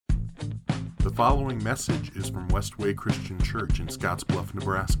The following message is from Westway Christian Church in Scottsbluff,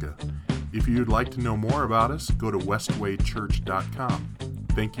 Nebraska. If you'd like to know more about us, go to westwaychurch.com.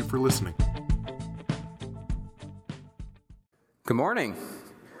 Thank you for listening. Good morning.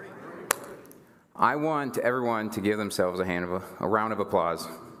 I want everyone to give themselves a round of applause.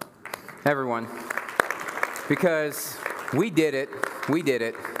 Everyone. Because we did it.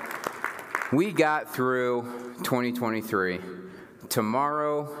 We got through 2023.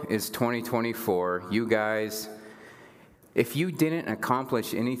 Tomorrow is 2024. You guys, if you didn't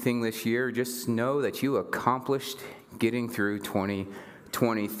accomplish anything this year, just know that you accomplished getting through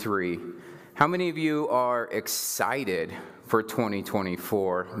 2023. How many of you are excited for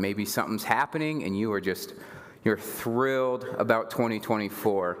 2024? Maybe something's happening and you're thrilled about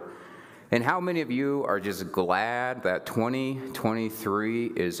 2024. And how many of you are just glad that 2023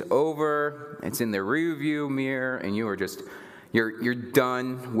 is over? It's in the rearview mirror and you're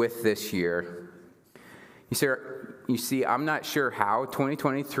done with this year. You see, I'm not sure how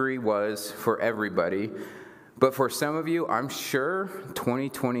 2023 was for everybody, but for some of you, I'm sure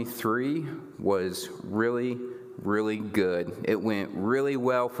 2023 was really, really good. It went really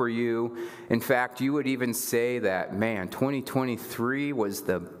well for you. In fact, you would even say that, man, 2023 was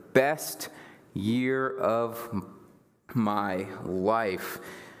the best year of my life.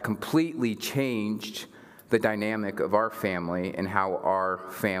 Completely changed the dynamic of our family and how our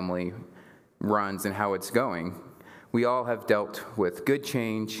family runs and how it's going. We all have dealt with good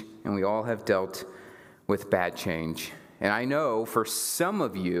change and we all have dealt with bad change. And I know for some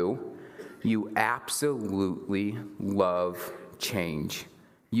of you, you absolutely love change.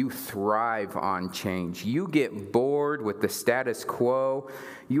 You thrive on change. You get bored with the status quo.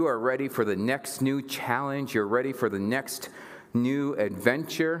 You are ready for the next new challenge. You're ready for the next new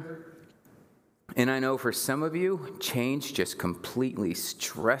adventure. And I know for some of you, change just completely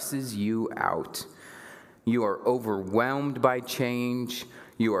stresses you out. You are overwhelmed by change.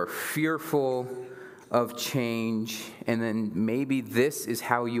 You are fearful of change. And then maybe this is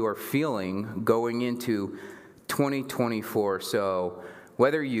how you are feeling going into 2024. So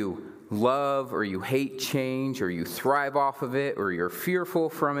whether you love or you hate change or you thrive off of it or you're fearful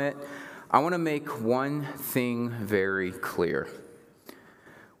from it, I want to make one thing very clear.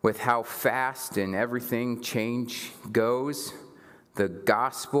 With how fast and everything change goes, the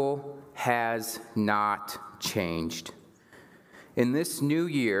gospel has not changed. In this new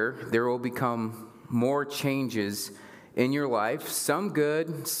year, there will become more changes in your life, some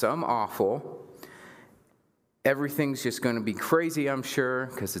good, some awful. Everything's just going to be crazy, I'm sure,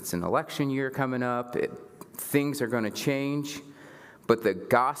 because it's an election year coming up. Things are going to change, but the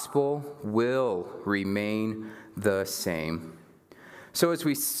gospel will remain the same. So as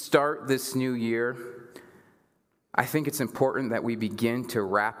we start this new year, I think it's important that we begin to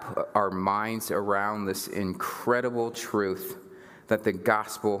wrap our minds around this incredible truth that the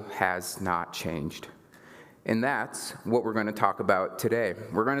gospel has not changed. And that's what we're going to talk about today.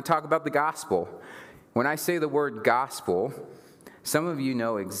 We're going to talk about the gospel. When I say the word gospel, some of you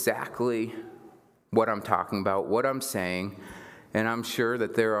know exactly what I'm talking about, what I'm saying, and I'm sure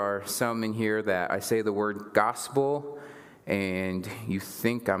that there are some in here that I say the word gospel and you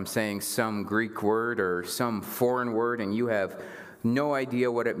think I'm saying some Greek word or some foreign word and you have no idea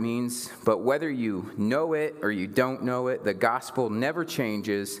what it means. But whether you know it or you don't know it, the gospel never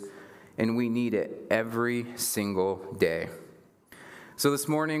changes and we need it every single day. So this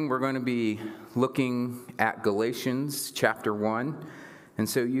morning we're going to be looking at Galatians chapter 1. And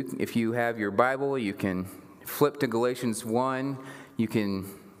so if you have your Bible, you can flip to Galatians 1. You can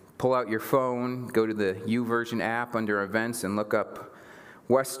pull out your phone, go to the YouVersion app under events and look up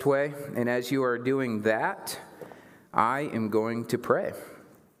Westway. And as you are doing that, I am going to pray.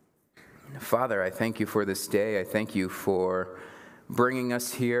 Father, I thank you for this day. I thank you for bringing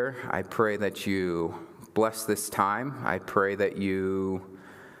us here. I pray that you bless this time. I pray that you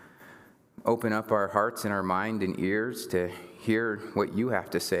open up our hearts and our mind and ears to hear what you have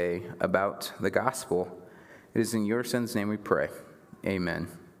to say about the gospel. It is in your Son's name we pray. Amen.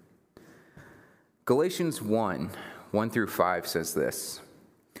 Galatians 1 through 5 says this.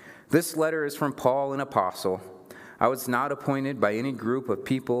 This letter is from Paul, an apostle. I was not appointed by any group of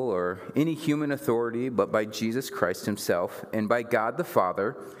people or any human authority, but by Jesus Christ himself and by God the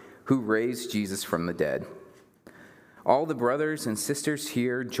Father, who raised Jesus from the dead. All the brothers and sisters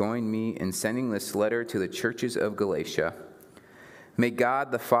here join me in sending this letter to the churches of Galatia. May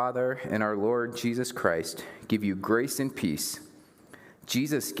God the Father and our Lord Jesus Christ give you grace and peace.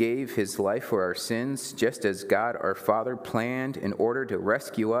 Jesus gave his life for our sins, just as God our Father planned in order to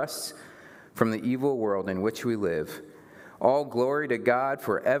rescue us from the evil world in which we live. All glory to God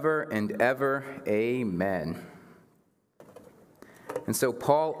forever and ever. Amen. And so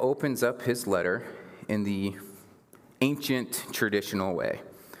Paul opens up his letter in the ancient traditional way.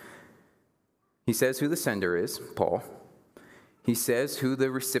 He says who the sender is, Paul. He says who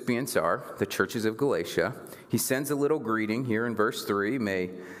the recipients are, the churches of Galatia. He sends a little greeting here in verse 3. May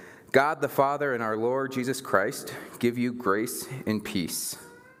God the Father and our Lord Jesus Christ give you grace and peace.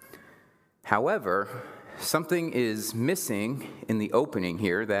 However, something is missing in the opening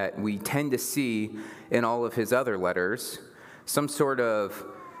here that we tend to see in all of his other letters. Some sort of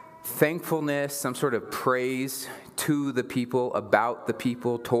thankfulness, some sort of praise to the people, about the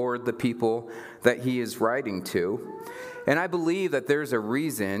people, toward the people that he is writing to. And I believe that there's a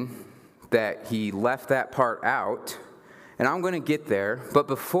reason that he left that part out, and I'm going to get there. But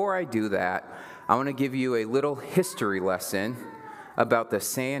before I do that, I want to give you a little history lesson about the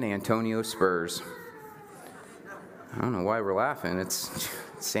San Antonio Spurs. I don't know why we're laughing.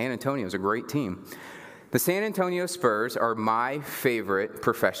 San Antonio's a great team. The San Antonio Spurs are my favorite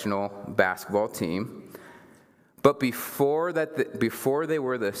professional basketball team. But before they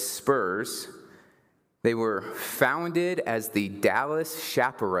were the Spurs, they were founded as the Dallas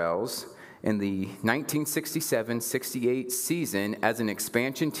Chaparrals in the 1967-68 season as an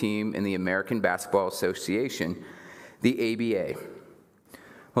expansion team in the American Basketball Association, the ABA.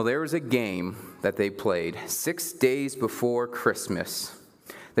 Well, there was a game that they played 6 days before Christmas.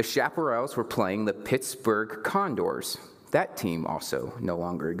 The Chaparrals were playing the Pittsburgh Condors. That team also no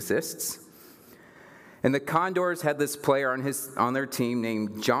longer exists. And the Condors had this player on their team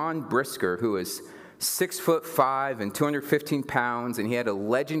named John Brisker, who was 6'5" and 215 pounds, and he had a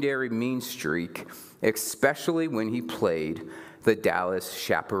legendary mean streak, especially when he played the Dallas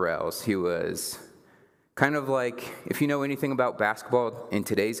Chaparrals. He was kind of like, if you know anything about basketball in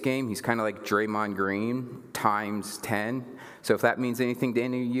today's game, he's kind of like Draymond Green times 10. So if that means anything to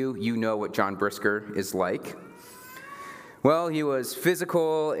any of you, you know what John Brisker is like. Well, he was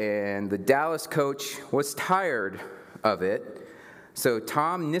physical, and the Dallas coach was tired of it. So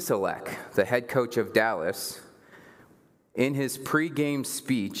Tom Nisolek, the head coach of Dallas, in his pregame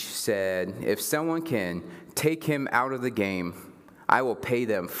speech said, if someone can take him out of the game, I will pay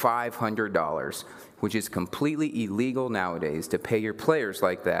them $500, which is completely illegal nowadays to pay your players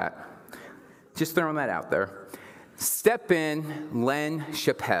like that. Just throwing that out there. Step in Len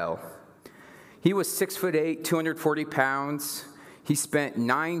Chappell. He was 6'8", 240 pounds. He spent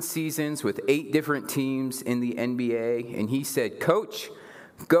 9 seasons with 8 different teams in the NBA, and he said, Coach,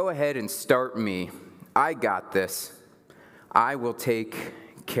 go ahead and start me. I got this. I will take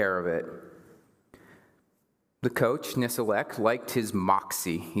care of it. The coach, Nisolek, liked his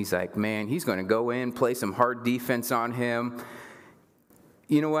moxie. He's like, man, he's going to go in, play some hard defense on him.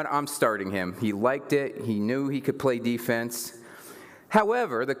 You know what? I'm starting him. He liked it. He knew he could play defense.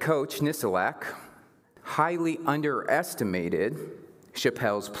 However, the coach, Nisolek, highly underestimated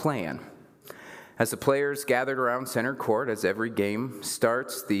Chappell's plan. As the players gathered around center court, as every game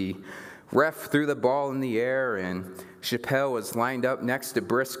starts, the ref threw the ball in the air, and Chappell was lined up next to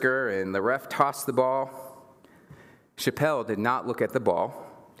Brisker, and the ref tossed the ball. Chappell did not look at the ball.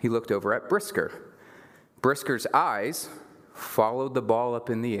 He looked over at Brisker. Brisker's eyes followed the ball up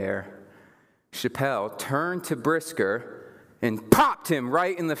in the air. Chappell turned to Brisker and popped him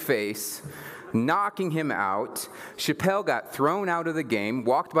right in the face, knocking him out. Chappell got thrown out of the game,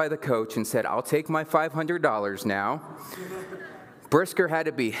 walked by the coach, and said, I'll take my $500 now. Brisker had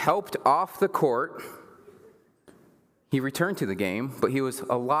to be helped off the court. He returned to the game, but he was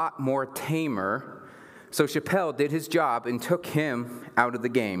a lot more tamer. So Chappell did his job and took him out of the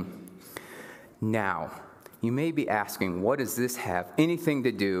game. Now, you may be asking, what does this have anything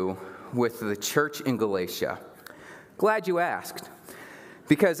to do with the church in Galatia? Glad you asked.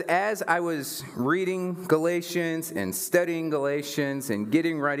 Because as I was reading Galatians and studying Galatians and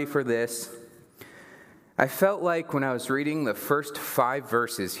getting ready for this, I felt like when I was reading the first 5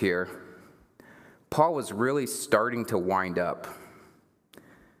 verses here, Paul was really starting to wind up.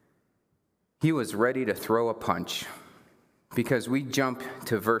 He was ready to throw a punch, because we jump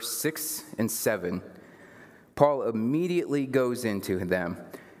to verse 6 and 7. Paul immediately goes into them.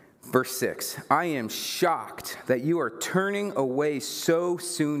 Verse 6, I am shocked that you are turning away so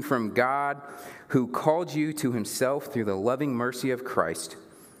soon from God, who called you to himself through the loving mercy of Christ.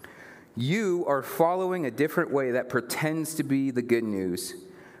 You are following a different way that pretends to be the good news,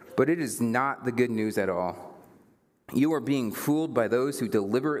 but it is not the good news at all. You are being fooled by those who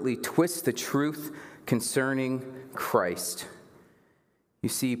deliberately twist the truth concerning Christ. You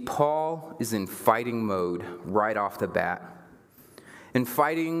see, Paul is in fighting mode right off the bat. In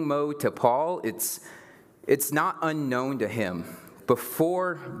fighting mode to Paul, it's it's not unknown to him.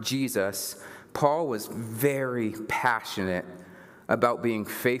 Before Jesus, Paul was very passionate about being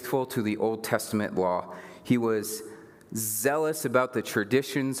faithful to the Old Testament law. He was zealous about the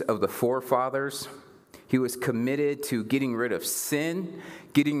traditions of the forefathers. He was committed to getting rid of sin,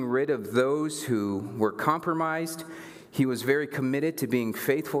 getting rid of those who were compromised. He was very committed to being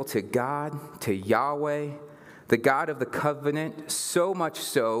faithful to God, to Yahweh, the God of the covenant. So much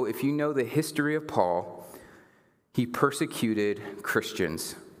so, if you know the history of Paul, he persecuted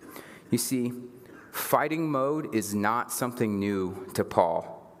Christians. You see, fighting mode is not something new to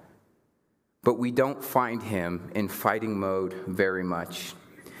Paul. But we don't find him in fighting mode very much.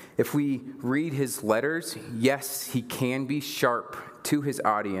 If we read his letters, yes, he can be sharp to his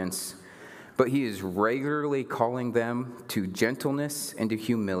audience, but he is regularly calling them to gentleness and to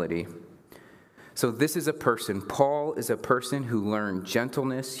humility. So this is a person, Paul is a person who learned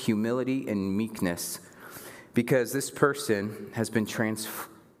gentleness, humility, and meekness, because this person has been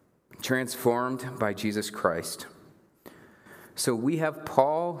transformed by Jesus Christ. So we have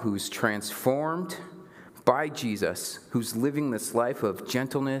Paul, who's transformed by Jesus, who's living this life of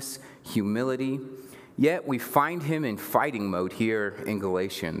gentleness, humility, yet we find him in fighting mode here in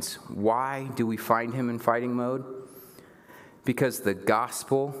Galatians. Why do we find him in fighting mode? Because the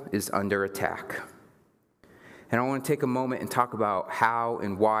gospel is under attack. And I want to take a moment and talk about how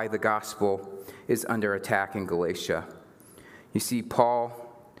and why the gospel is under attack in Galatia. You see, Paul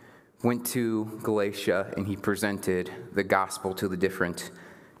went to Galatia and he presented the gospel to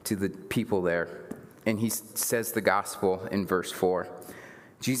the people there. And he says the gospel in verse 4.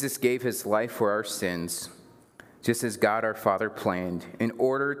 Jesus gave his life for our sins, just as God our Father planned, in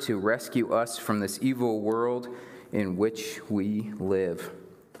order to rescue us from this evil world in which we live.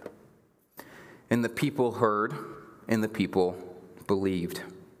 And the people heard, and the people believed.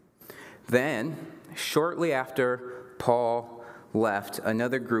 Then, shortly after Paul left,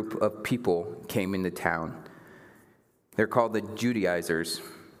 another group of people came into town. They're called the Judaizers.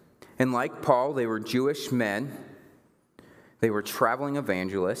 And like Paul, they were Jewish men. They were traveling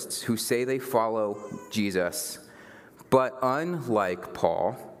evangelists who say they follow Jesus. But unlike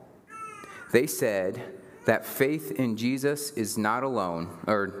Paul, they said that faith in Jesus is not alone,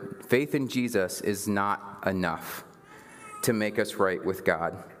 or faith in Jesus is not enough to make us right with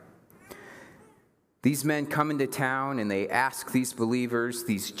God. These men come into town and they ask these believers,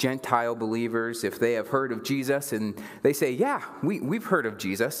 these Gentile believers, if they have heard of Jesus. And they say, yeah, we've heard of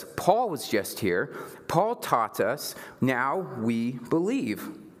Jesus. Paul was just here. Paul taught us. Now we believe.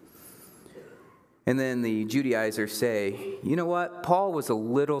 And then the Judaizers say, you know what? Paul was a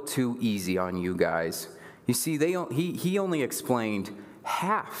little too easy on you guys. You see, he only explained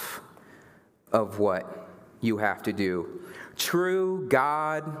half of what you have to do. True,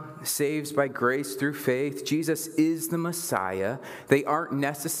 God saves by grace through faith. Jesus is the Messiah. They aren't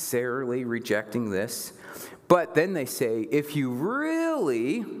necessarily rejecting this. But then they say, if you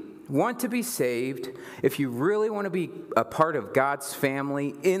really want to be saved, if you really want to be a part of God's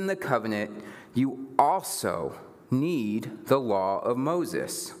family in the covenant, you also need the law of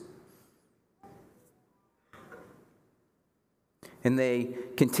Moses. And they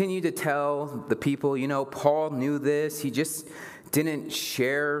continue to tell the people, you know, Paul knew this. He just didn't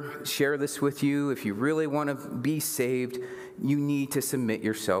share this with you. If you really want to be saved, you need to submit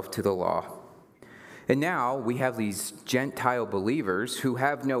yourself to the law. And now we have these Gentile believers who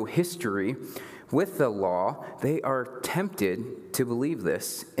have no history with the law. They are tempted to believe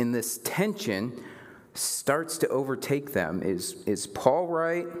this. And this tension starts to overtake them. Is Paul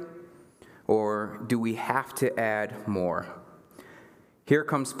right? Or do we have to add more? Here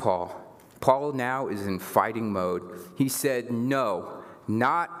comes Paul. Paul now is in fighting mode. He said, no,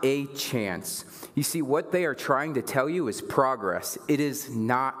 not a chance. You see, what they are trying to tell you is progress. It is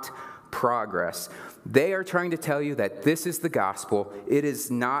not progress. They are trying to tell you that this is the gospel. It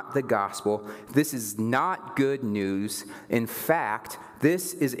is not the gospel. This is not good news. In fact,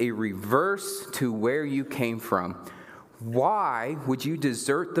 this is a reverse to where you came from. Why would you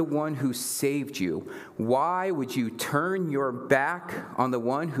desert the one who saved you? Why would you turn your back on the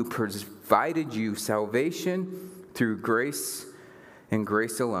one who provided you salvation through grace and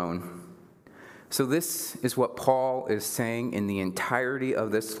grace alone? So this is what Paul is saying in the entirety of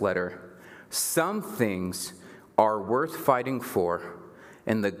this letter. Some things are worth fighting for,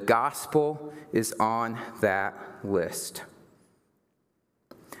 and the gospel is on that list.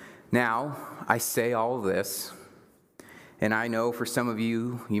 Now, I say all of this, and I know for some of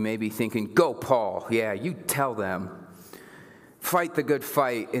you, you may be thinking, go, Paul. Yeah, you tell them. Fight the good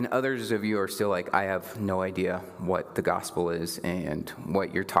fight. And others of you are still like, I have no idea what the gospel is and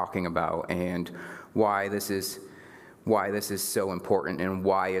what you're talking about and why this is so important and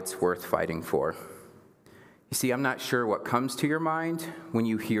why it's worth fighting for. You see, I'm not sure what comes to your mind when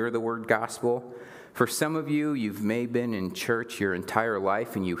you hear the word gospel. For some of you, you've may been in church your entire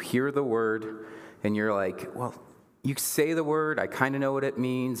life and you hear the word and you're like, well, you say the word, I kind of know what it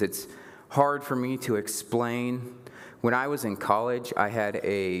means. It's hard for me to explain. When I was in college, I had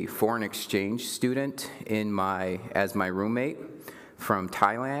a foreign exchange student as my roommate from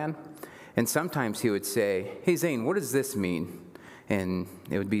Thailand. And sometimes he would say, hey, Zane, what does this mean? And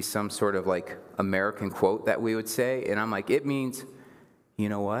it would be some sort of like American quote that we would say. And I'm like, it means, you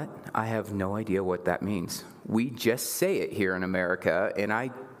know what? I have no idea what that means. We just say it here in America, and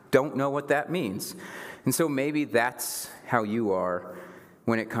I don't know what that means. And so maybe that's how you are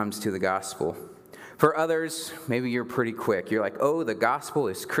when it comes to the gospel. For others, maybe you're pretty quick. You're like, oh, the gospel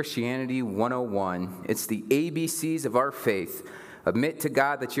is Christianity 101. It's the ABCs of our faith. Admit to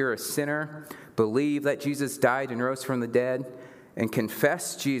God that you're a sinner, believe that Jesus died and rose from the dead, and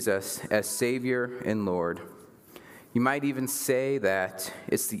confess Jesus as Savior and Lord. You might even say that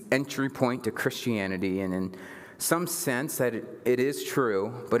it's the entry point to Christianity, and in some sense that it is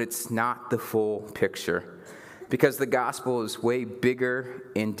true, but it's not the full picture, because the gospel is way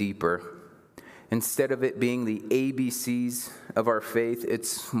bigger and deeper. Instead of it being the ABCs of our faith,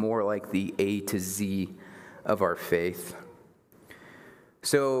 it's more like the A to Z of our faith.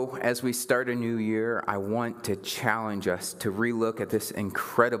 So as we start a new year, I want to challenge us to relook at this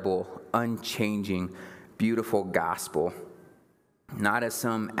incredible, unchanging, beautiful gospel, not as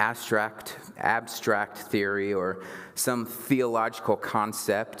some abstract theory or some theological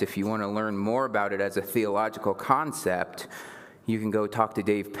concept. If you want to learn more about it as a theological concept, you can go talk to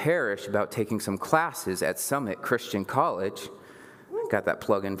Dave Parrish about taking some classes at Summit Christian College. Got that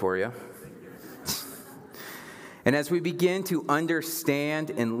plug in for you. And as we begin to understand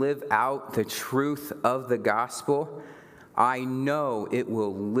and live out the truth of the gospel, I know it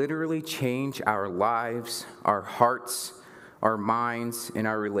will literally change our lives, our hearts, our minds, and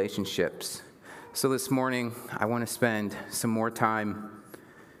our relationships. So this morning, I want to spend some more time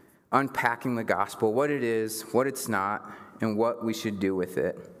unpacking the gospel, what it is, what it's not, and what we should do with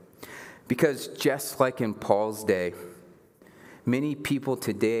it. Because just like in Paul's day, many people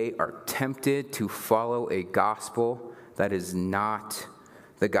today are tempted to follow a gospel that is not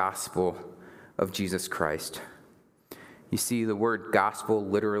the gospel of Jesus Christ. You see, the word gospel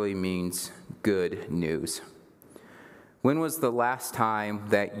literally means good news. When was the last time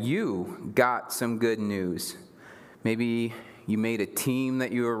that you got some good news? Maybe you made a team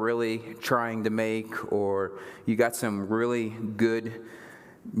that you were really trying to make, or you got some really good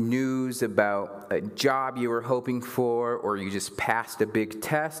news about a job you were hoping for, or you just passed a big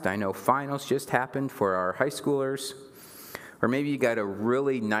test. I know finals just happened for our high schoolers. Or maybe you got a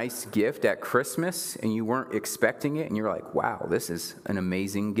really nice gift at Christmas and you weren't expecting it, and you're like, wow, this is an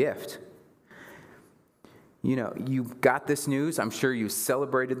amazing gift. You know, you got this news. I'm sure you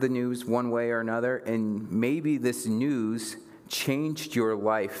celebrated the news one way or another, and maybe this news changed your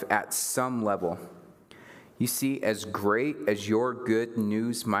life at some level. You see, as great as your good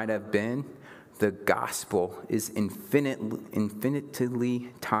news might have been, the gospel is infinitely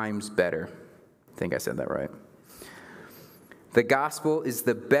times better. I think I said that right. The gospel is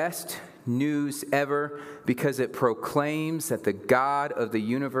the best news ever because it proclaims that the God of the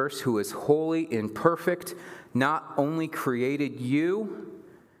universe, who is holy and perfect, not only created you,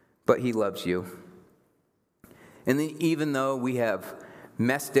 but he loves you. And then even though we have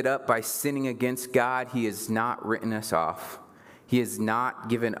messed it up by sinning against God, he has not written us off. He has not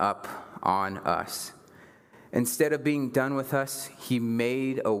given up on us. Instead of being done with us, he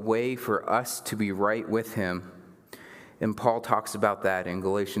made a way for us to be right with him. And Paul talks about that in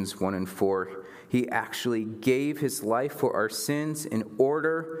Galatians 1 and 4. He actually gave his life for our sins in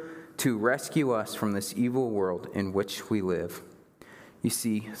order to rescue us from this evil world in which we live. You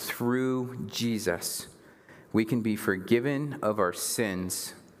see, through Jesus, we can be forgiven of our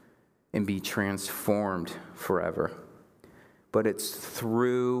sins and be transformed forever. But it's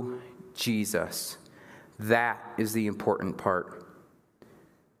through Jesus. That is the important part.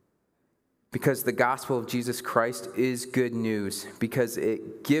 Because the gospel of Jesus Christ is good news, because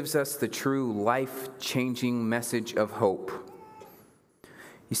it gives us the true life-changing message of hope.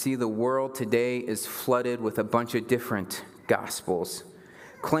 You see, the world today is flooded with a bunch of different gospels,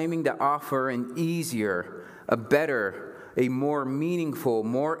 claiming to offer an easier, a better, a more meaningful,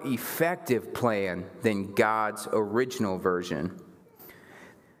 more effective plan than God's original version.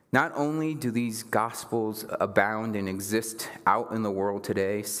 Not only do these gospels abound and exist out in the world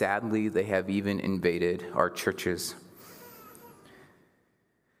today, sadly, they have even invaded our churches.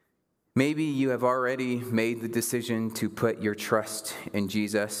 Maybe you have already made the decision to put your trust in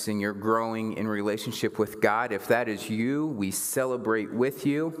Jesus and you're growing in relationship with God. If that is you, we celebrate with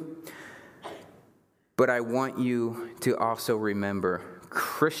you. But I want you to also remember,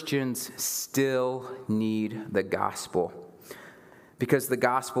 Christians still need the gospel. Because the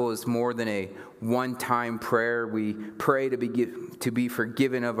gospel is more than a one-time prayer. We pray to be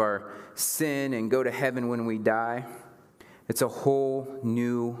forgiven of our sin and go to heaven when we die. It's a whole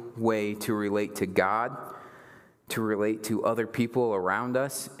new way to relate to God, to relate to other people around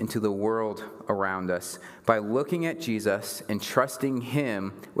us, and to the world around us by looking at Jesus and trusting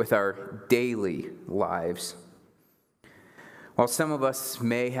Him with our daily lives. While some of us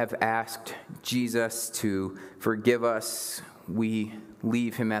may have asked Jesus to forgive us, we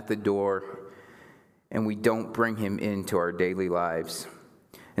leave Him at the door and we don't bring Him into our daily lives.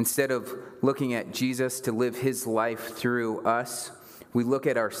 Instead of looking at Jesus to live His life through us, we look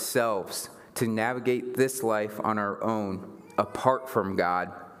at ourselves to navigate this life on our own, apart from God.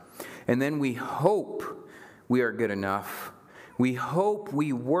 And then we hope we are good enough. We hope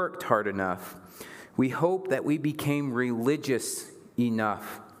we worked hard enough. We hope that we became religious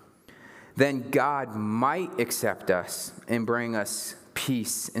enough. Then God might accept us and bring us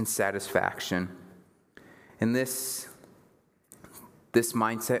peace and satisfaction. And this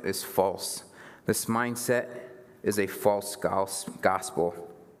mindset is false. This mindset is a false gospel.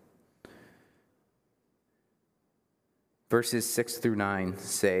 Verses 6 through 9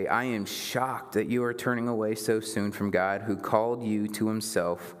 say, I am shocked that you are turning away so soon from God, who called you to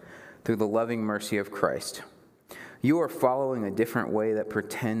Himself through the loving mercy of Christ. You are following a different way that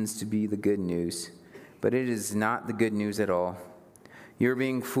pretends to be the good news, but it is not the good news at all. You are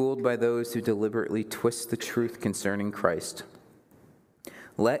being fooled by those who deliberately twist the truth concerning Christ.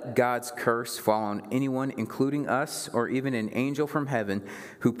 Let God's curse fall on anyone, including us, or even an angel from heaven,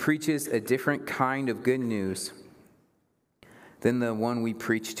 who preaches a different kind of good news than the one we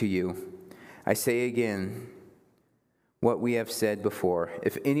preach to you. I say again what we have said before.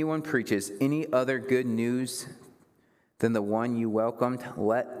 If anyone preaches any other good news than the one you welcomed,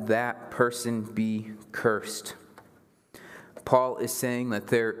 let that person be cursed. Paul is saying that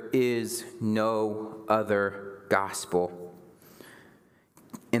there is no other gospel,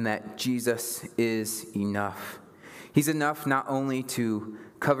 and that Jesus is enough. He's enough not only to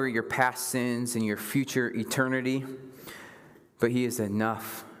cover your past sins and your future eternity, but He is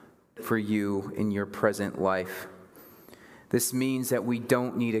enough for you in your present life. This means that we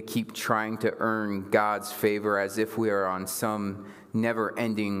don't need to keep trying to earn God's favor as if we are on some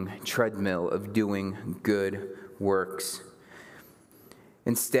never-ending treadmill of doing good works.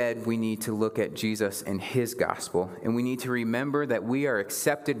 Instead, we need to look at Jesus and His gospel, and we need to remember that we are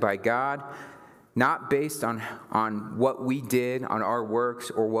accepted by God, not based on what we did, on our works,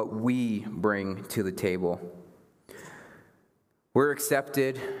 or what we bring to the table. We're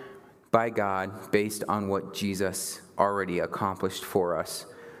accepted by God based on what Jesus already accomplished for us.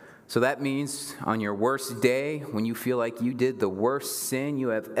 So that means on your worst day, when you feel like you did the worst sin you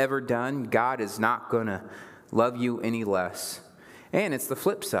have ever done, God is not going to love you any less. And it's the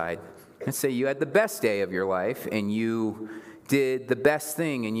flip side. Let's say you had the best day of your life and you did the best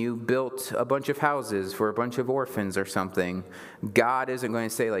thing and you built a bunch of houses for a bunch of orphans or something. God isn't going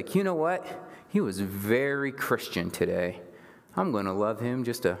to say, like, you know what? He was very Christian today. I'm going to love him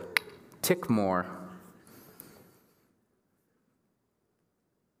just a tick more.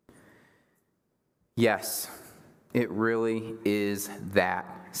 Yes, it really is that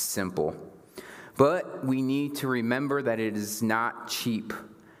simple. But we need to remember that it is not cheap.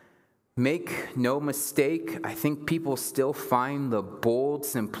 Make no mistake, I think people still find the bold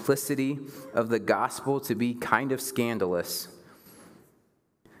simplicity of the gospel to be kind of scandalous.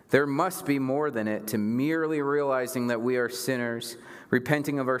 There must be more than it to merely realizing that we are sinners,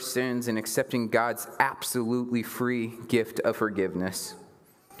 repenting of our sins, and accepting God's absolutely free gift of forgiveness.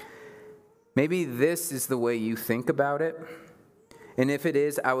 Maybe this is the way you think about it. And if it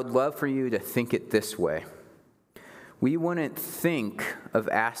is, I would love for you to think it this way. We wouldn't think of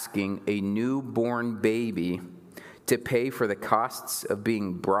asking a newborn baby to pay for the costs of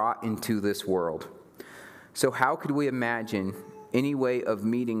being brought into this world. So how could we imagine any way of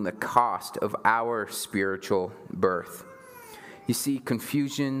meeting the cost of our spiritual birth? You see,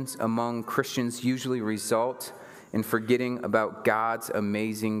 confusions among Christians usually result in forgetting about God's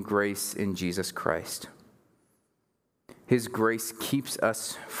amazing grace in Jesus Christ. His grace keeps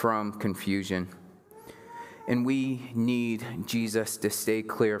us from confusion. And we need Jesus to stay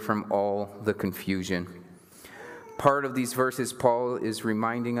clear from all the confusion. part of these verses, Paul is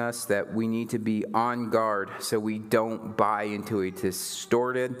reminding us that we need to be on guard so we don't buy into a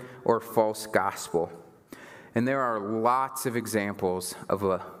distorted or false gospel. And there are lots of examples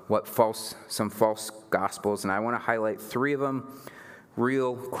of some false gospels, and I want to highlight 3 of them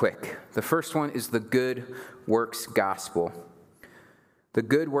real quick. The first one is the good works gospel. The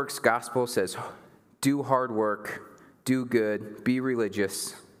good works gospel says, do hard work, do good, be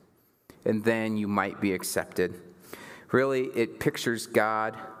religious, and then you might be accepted. Really, it pictures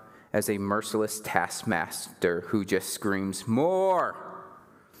God as a merciless taskmaster who just screams, more!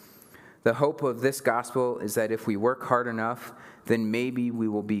 The hope of this gospel is that if we work hard enough, then maybe we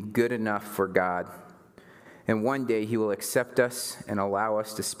will be good enough for God. And one day he will accept us and allow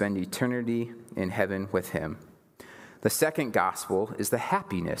us to spend eternity in heaven with him. The second gospel is the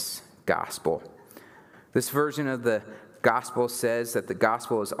happiness gospel. This version of the gospel says that the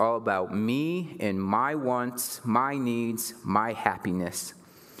gospel is all about me and my wants, my needs, my happiness.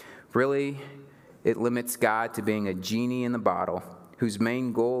 Really, it limits God to being a genie in the bottle, whose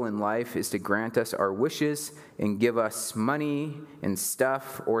main goal in life is to grant us our wishes and give us money and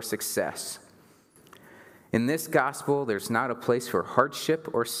stuff or success. In this gospel, there's not a place for hardship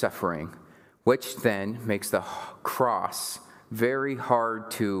or suffering, which then makes the cross very hard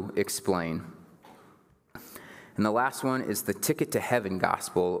to explain. And the last one is the ticket to heaven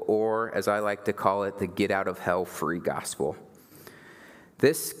gospel, or as I like to call it, the get out of hell free gospel.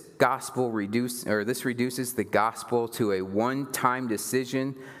 This reduces the gospel to a one-time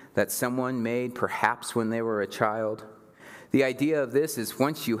decision that someone made perhaps when they were a child. The idea of this is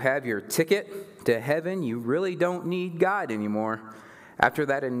once you have your ticket to heaven, you really don't need God anymore. After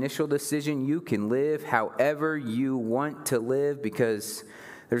that initial decision, you can live however you want to live because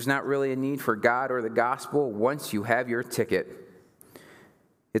there's not really a need for God or the gospel once you have your ticket.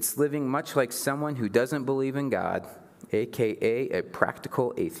 It's living much like someone who doesn't believe in God, aka a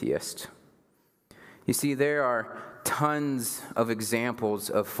practical atheist. You see, there are tons of examples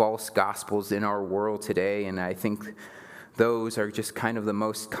of false gospels in our world today, and I think those are just kind of the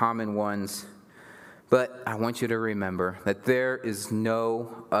most common ones. But I want you to remember that there is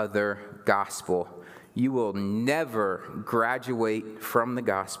no other gospel. You will never graduate from the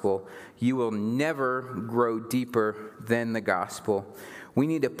gospel. You will never grow deeper than the gospel. We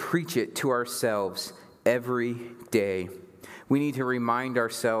need to preach it to ourselves every day. We need to remind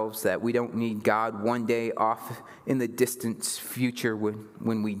ourselves that we don't need God one day off in the distant future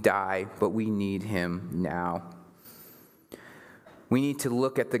when we die, but we need him now. We need to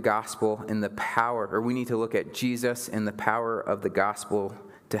look at the gospel and the power, or we need to look at Jesus and the power of the gospel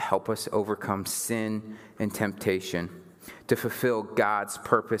to help us overcome sin and temptation, to fulfill God's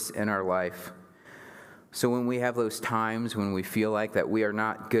purpose in our life. So when we have those times when we feel like that we are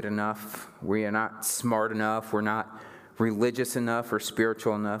not good enough, we are not smart enough, we're not religious enough or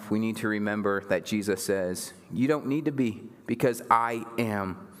spiritual enough, we need to remember that Jesus says, you don't need to be, because I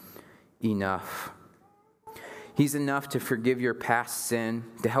am enough. He's enough to forgive your past sin,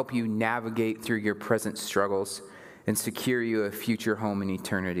 to help you navigate through your present struggles, and secure you a future home in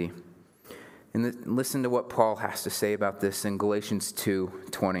eternity. And listen to what Paul has to say about this in Galatians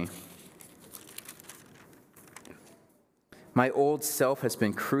 2:20. My old self has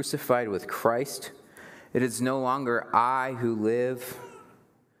been crucified with Christ. It is no longer I who live,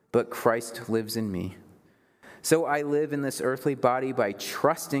 but Christ lives in me. So I live in this earthly body by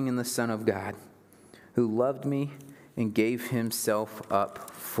trusting in the Son of God, who loved me and gave himself up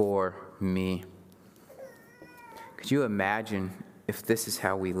for me. Could you imagine if this is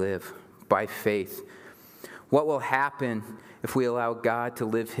how we live, by faith? What will happen if we allow God to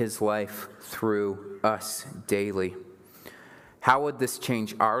live his life through us daily? How would this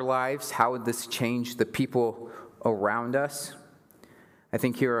change our lives? How would this change the people around us? I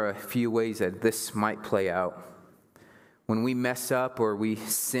think here are a few ways that this might play out. When we mess up or we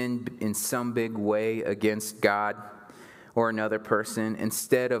sin in some big way against God or another person,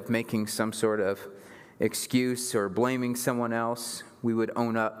 instead of making some sort of excuse or blaming someone else, we would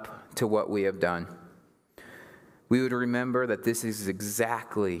own up to what we have done. We would remember that this is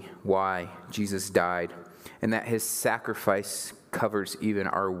exactly why Jesus died, and that his sacrifice covers even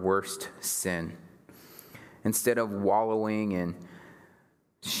our worst sin. Instead of wallowing in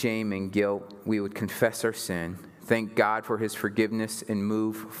shame and guilt, we would confess our sin, thank God for his forgiveness, and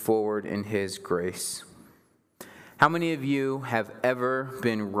move forward in his grace. How many of you have ever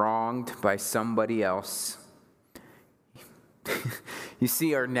been wronged by somebody else? You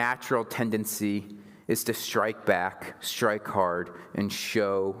see, our natural tendency is to strike back, strike hard, and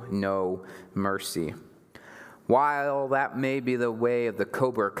show no mercy. While that may be the way of the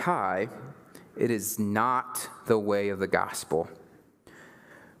Cobra Kai, It is not the way of the gospel.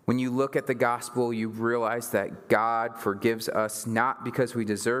 When you look at the gospel, you realize that God forgives us not because we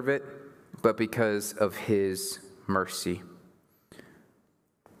deserve it, but because of his mercy.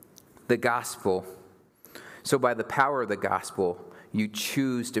 The gospel. So by the power of the gospel, you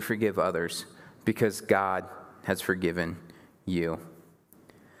choose to forgive others because God has forgiven you.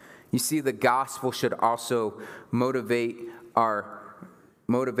 You see, the gospel should also motivate our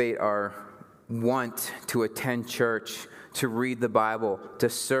want to attend church, to read the Bible, to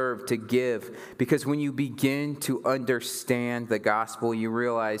serve, to give. Because when you begin to understand the gospel, you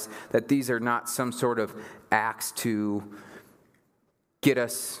realize that these are not some sort of acts to get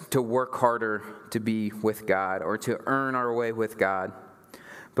us to work harder to be with God or to earn our way with God.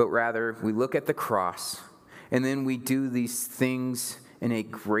 But rather, we look at the cross, and then we do these things in a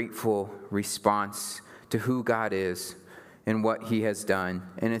grateful response to who God is and what he has done.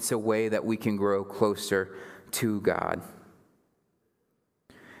 And it's a way that we can grow closer to God.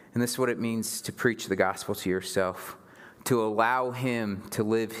 And this is what it means to preach the gospel to yourself, to allow him to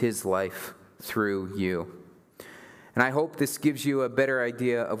live his life through you. And I hope this gives you a better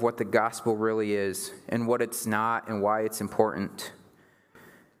idea of what the gospel really is and what it's not and why it's important.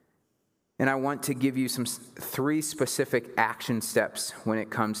 And I want to give you 3 specific action steps when it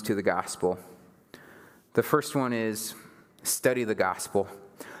comes to the gospel. The first one is study the gospel.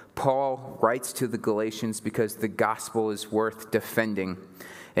 Paul writes to the Galatians because the gospel is worth defending.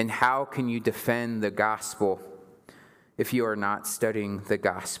 And how can you defend the gospel if you are not studying the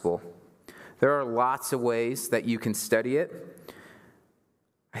gospel? There are lots of ways that you can study it.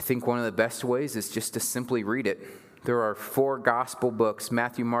 I think one of the best ways is just to simply read it. There are 4 gospel books: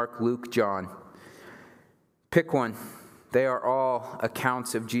 Matthew, Mark, Luke, John. Pick one. They are all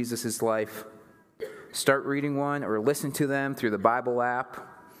accounts of Jesus' life. Start reading one or listen to them through the Bible app.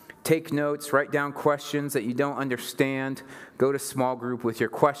 Take notes, write down questions that you don't understand. Go to small group with your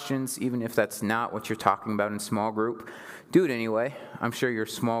questions, even if that's not what you're talking about in small group. Do it anyway. I'm sure your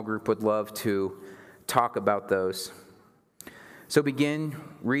small group would love to talk about those. So begin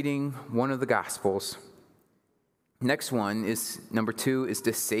reading one of the Gospels. Next one is, number 2, is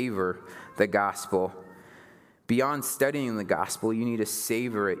to savor the gospel. Beyond studying the gospel, you need to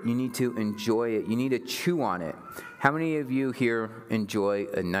savor it. You need to enjoy it. You need to chew on it. How many of you here enjoy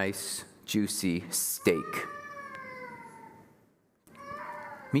a nice, juicy steak?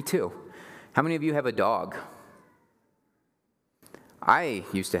 Me too. How many of you have a dog? I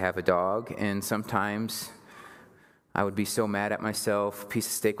used to have a dog, and sometimes I would be so mad at myself, a piece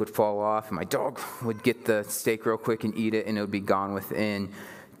of steak would fall off, and my dog would get the steak real quick and eat it, and it would be gone within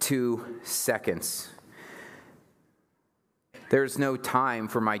 2 seconds. There's no time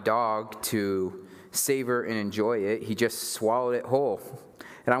for my dog to savor and enjoy it. He just swallowed it whole.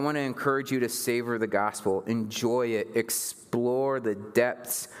 And I want to encourage you to savor the gospel, enjoy it, explore the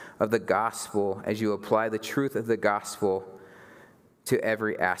depths of the gospel as you apply the truth of the gospel to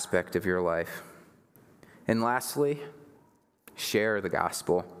every aspect of your life. And lastly, share the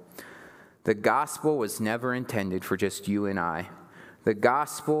gospel. The gospel was never intended for just you and I. The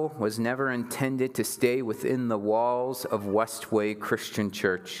gospel was never intended to stay within the walls of Westway Christian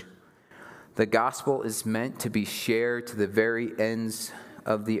Church. The gospel is meant to be shared to the very ends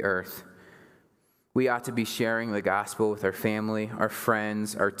of the earth. We ought to be sharing the gospel with our family, our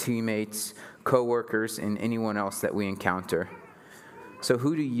friends, our teammates, co-workers, and anyone else that we encounter. So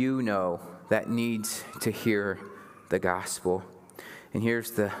who do you know that needs to hear the gospel? And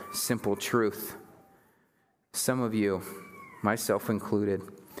here's the simple truth. Some of you, myself included,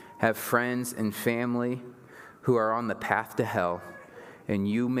 have friends and family who are on the path to hell, and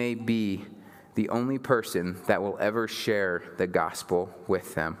you may be the only person that will ever share the gospel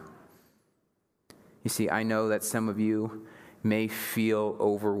with them. You see, I know that some of you may feel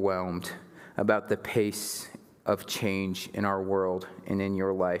overwhelmed about the pace of change in our world and in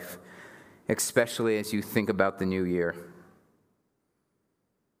your life, especially as you think about the new year.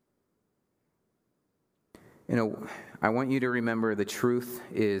 I want you to remember the truth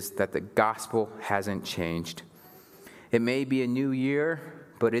is that the gospel hasn't changed. It may be a new year,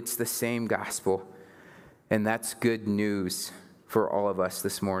 but it's the same gospel. And that's good news for all of us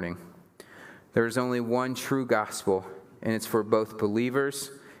this morning. There's only one true gospel, and it's for both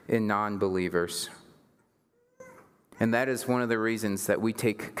believers and non-believers. And that is one of the reasons that we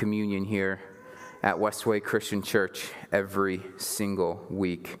take communion here at Westway Christian Church every single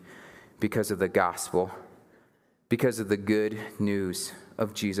week, because of the gospel, because of the good news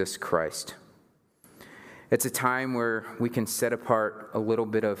of Jesus Christ. It's a time where we can set apart a little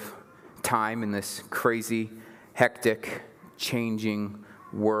bit of time in this crazy, hectic, changing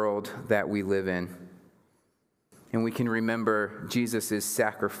world that we live in. And we can remember Jesus'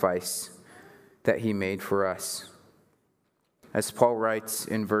 sacrifice that he made for us. As Paul writes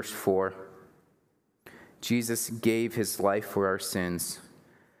in verse 4, Jesus gave his life for our sins,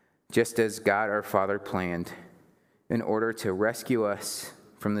 just as God our Father planned, in order to rescue us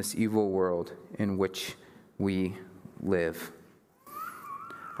from this evil world in which we live.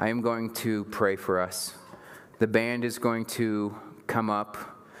 I am going to pray for us. The band is going to come up,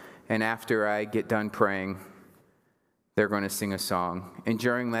 and after I get done praying, they're going to sing a song. And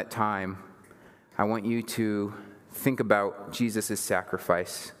during that time, I want you to think about Jesus'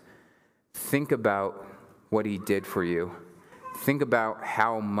 sacrifice. Think about what he did for you. Think about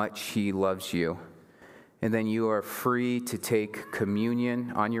how much he loves you. And then you are free to take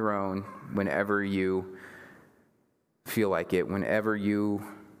communion on your own whenever you feel like it, whenever you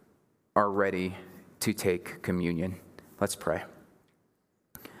are ready to take communion. Let's pray.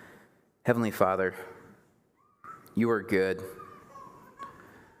 Heavenly Father, you are good.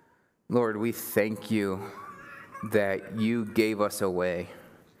 Lord, we thank you that you gave us a way.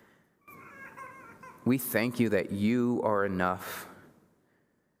 We thank you that you are enough,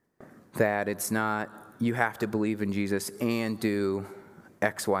 that it's not you have to believe in Jesus and do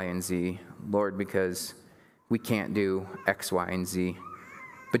X, Y, and Z, Lord, because we can't do X, Y, and Z,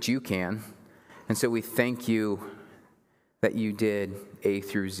 but you can. And so we thank you that you did A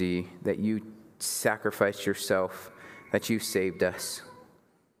through Z, that you sacrificed yourself, that you saved us.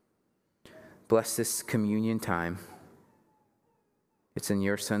 Bless this communion time. It's in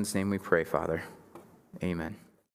your Son's name we pray, Father. Amen.